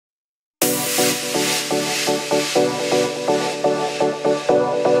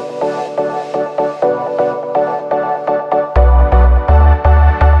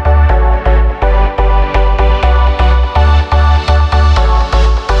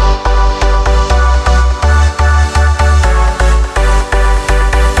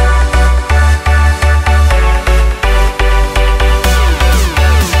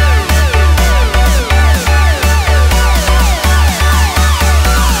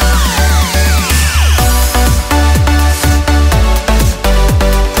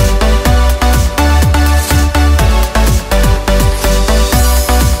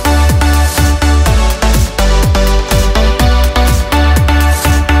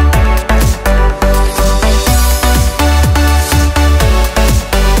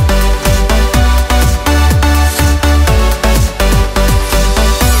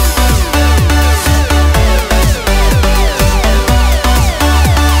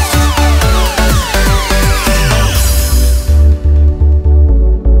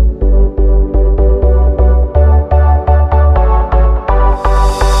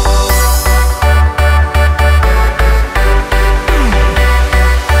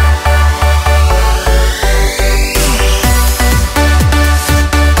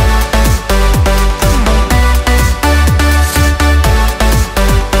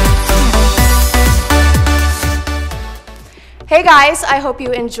guys, I hope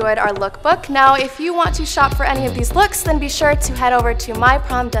you enjoyed our lookbook. Now, if you want to shop for any of these looks, then be sure to head over to my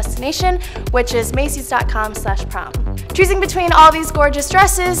prom destination, which is macys.com/prom. Choosing between all these gorgeous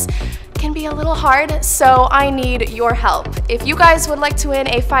dresses can be a little hard, so I need your help. If you guys would like to win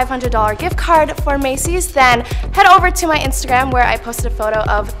a $500 gift card for Macy's, then head over to my Instagram where I posted a photo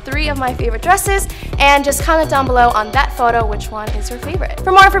of 3 of my favorite dresses, and just comment down below on that photo which one is your favorite.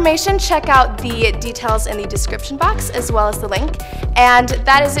 For more information, check out the details in the description box as well as the link. And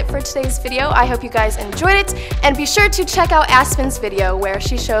that is it for today's video. I hope you guys enjoyed it, and be sure to check out Aspyn's video where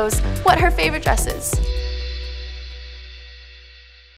she shows what her favorite dress is.